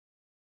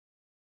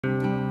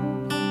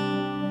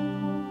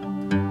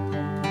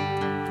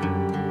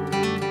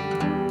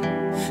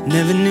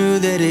Never knew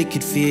that it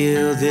could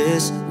feel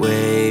this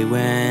way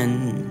when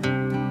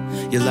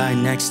you lie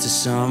next to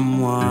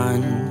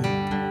someone.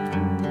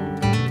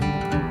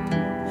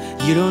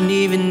 You don't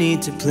even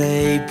need to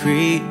play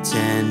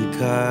pretend,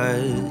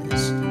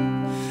 'cause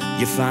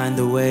you find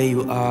the way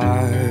you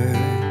are.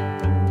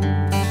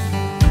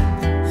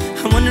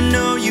 I wanna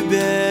know you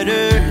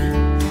better,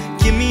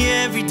 give me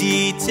every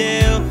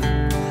detail.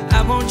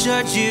 I won't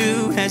judge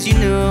you, as you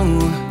know.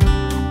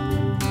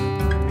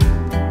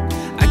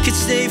 I could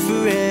stay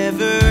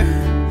forever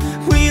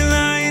when you're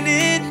lying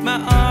in my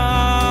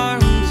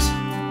arms.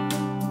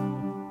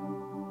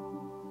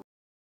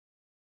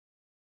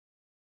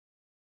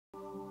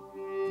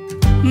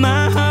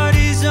 My heart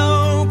is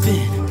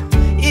open,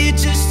 it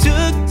just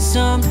took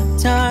some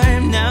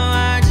time. Now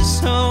I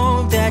just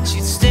hope that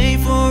you'd stay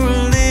for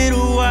a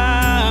little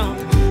while.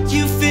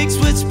 You fix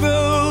what's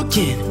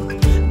broken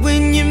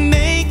when you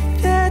make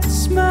that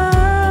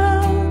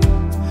smile.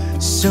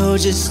 So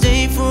just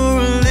stay for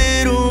a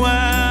little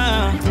while.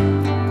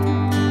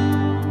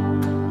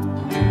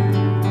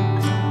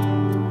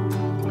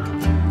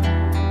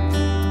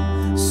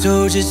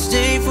 So just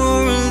stay for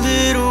a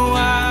little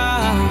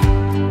while.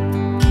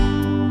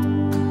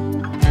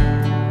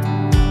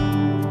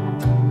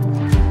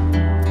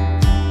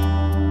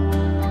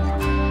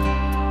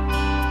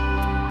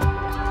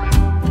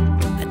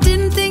 I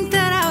didn't think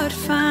that I would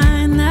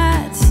find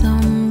that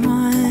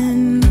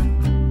someone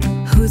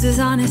who's as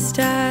honest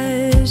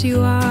as you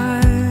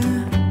are.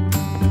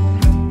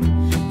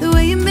 The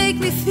way you make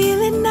me feel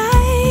at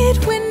night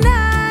when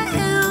I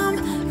am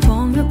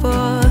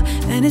vulnerable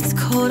and it's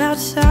cold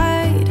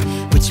outside,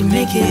 but you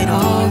make it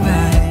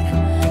alright.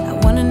 I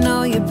wanna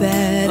know you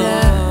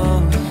better,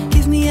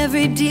 give me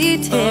every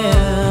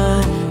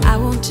detail. I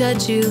won't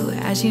judge you,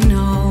 as you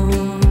know.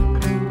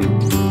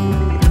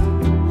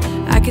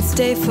 I could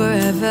stay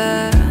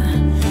forever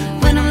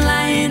when I'm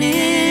lying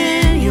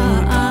in your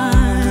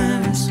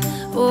arms.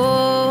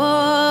 Oh,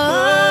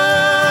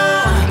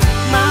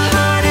 my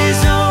heart is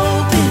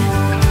open,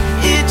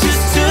 it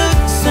just took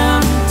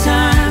some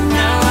time.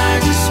 Now I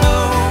just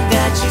hope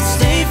that you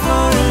stay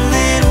for a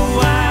little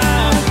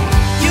while.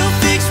 You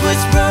fix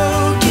what's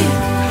broken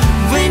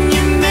when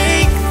you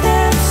make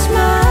that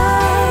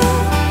smile.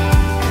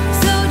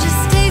 so just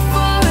stay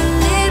for a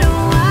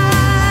little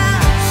while.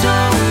 So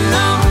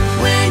long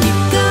when you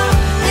go,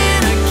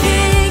 and I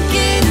can't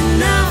get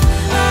enough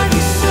of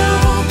you. So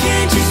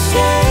can't you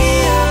stay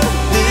a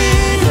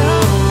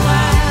little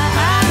while?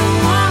 I don't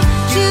want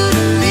you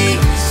to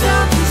leave, so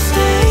please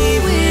stay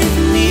with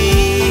me.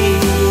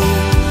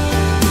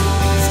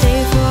 Stay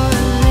for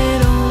a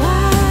little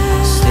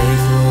while. Stay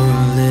for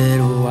a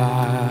little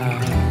while.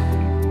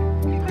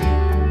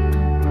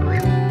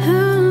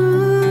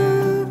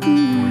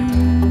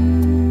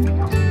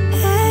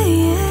 Hey,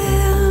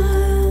 yeah.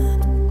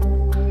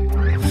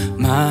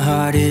 My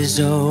heart is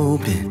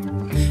open,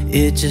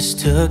 it just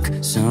took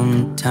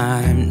some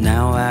time.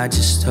 Now I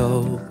just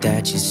hope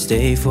that you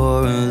stay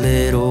for a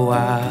little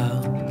while.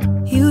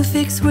 You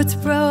fix what's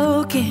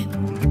broken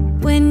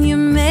when you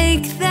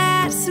make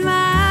that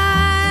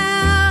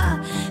smile.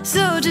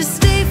 So just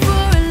stay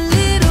for a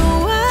little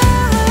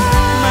while.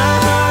 My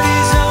heart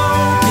is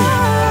open,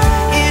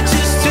 it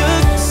just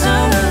took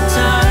some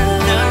time.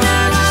 Now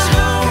I just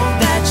hope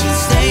that you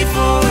stay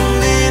for a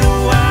little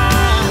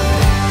while.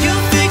 You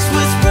fix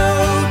what's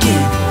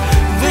broken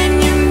when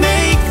you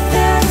make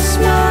that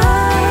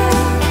smile.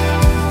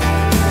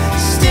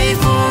 Stay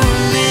for a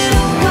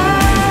little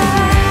while.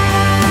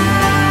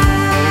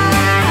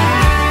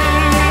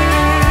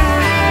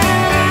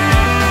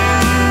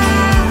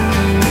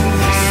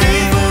 Stay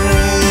for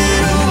a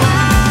little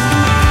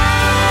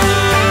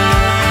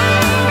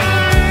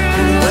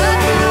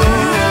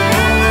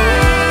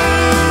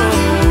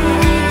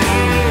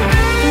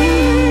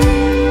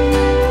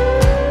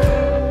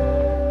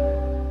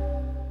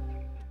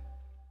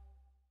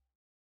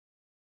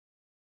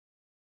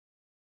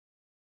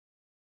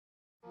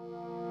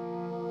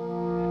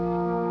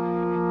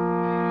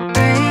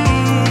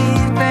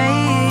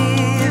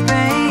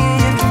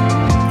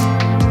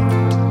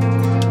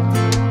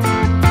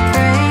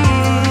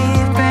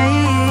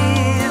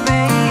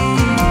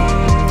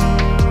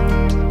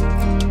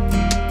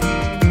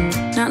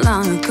Not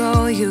long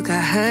ago you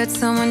got hurt,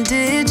 someone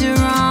did you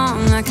wrong.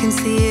 I can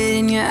see it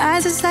in your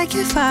eyes, it's like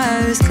your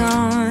fire is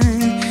gone.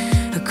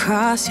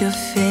 Across your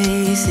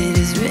face, it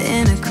is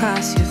written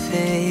across your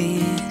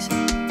face.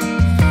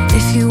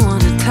 If you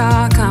wanna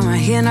talk, I'm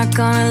right here, not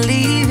gonna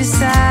leave your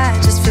side.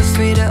 Just feel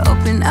free to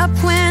open up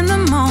when the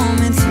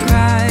moment's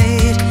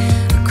right.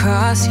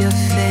 Across your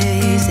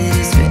face, it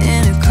is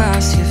written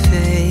across your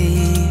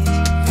face.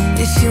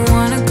 If you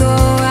wanna go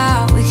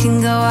out, we can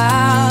go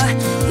out.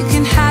 You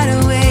can hide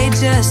away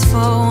just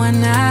for one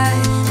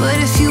night. But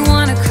if you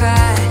wanna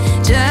cry,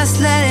 just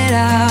let it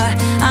out.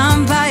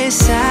 I'm by your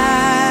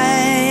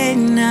side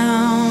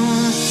now.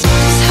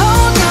 Just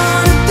hold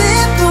on a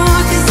bit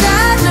more, 'cause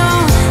I know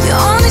you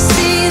only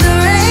see the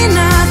rain,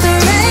 not the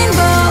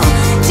rainbow.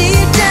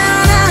 Deep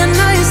down I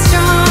know you're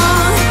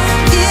strong.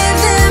 Give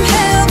them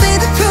hell,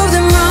 baby, prove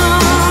them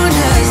wrong.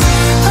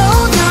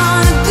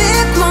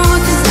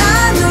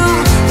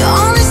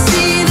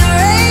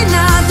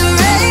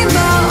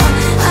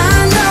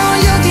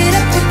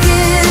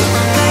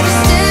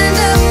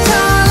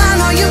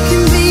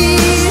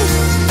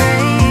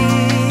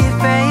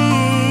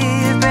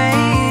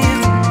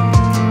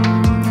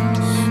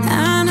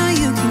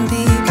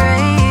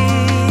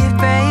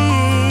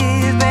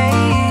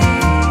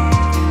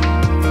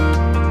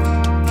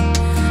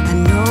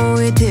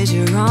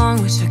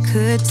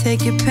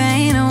 take your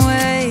pain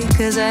away,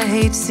 'cause I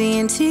hate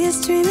seeing tears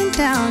streaming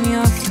down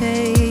your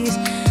face.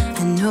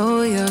 I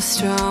know you're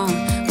strong,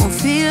 won't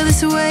feel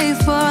this way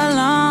for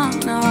long,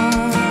 no.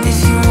 If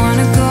you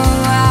wanna go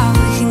out,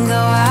 we can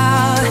go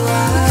out.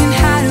 We can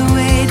hide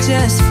away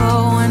just for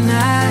one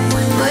night.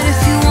 But if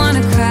you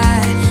wanna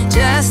cry,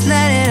 just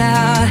let it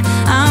out.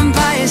 I'm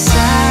by your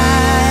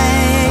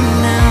side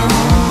now.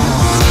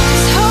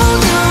 Just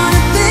hold on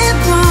a bit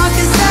more,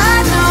 'cause I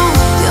know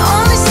you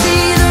only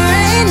see the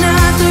rain,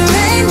 not the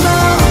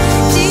rainbow.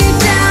 Deep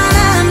down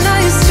I know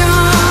you're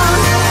strong.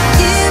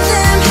 Give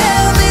them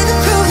hell, baby,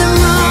 prove them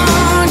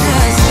wrong.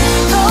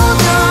 Just hold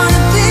on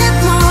a bit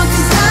more,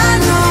 'cause I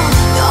know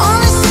you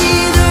only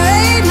see the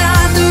rain,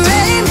 not the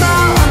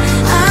rainbow.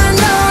 I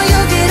know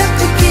you'll get up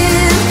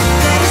again.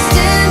 Better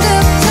stand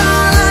up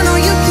tall, I know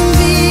you can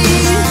be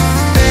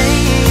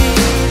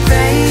brave,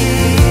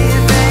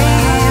 brave,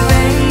 brave,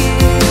 brave.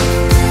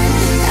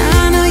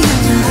 I know you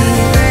can be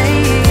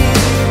brave,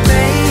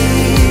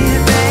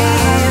 brave,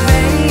 brave,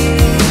 brave.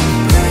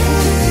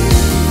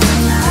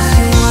 If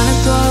you wanna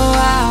go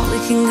out, we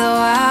can go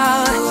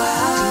out.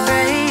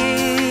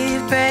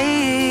 Brave,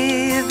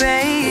 brave,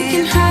 brave. We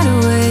can hide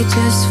away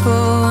just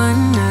for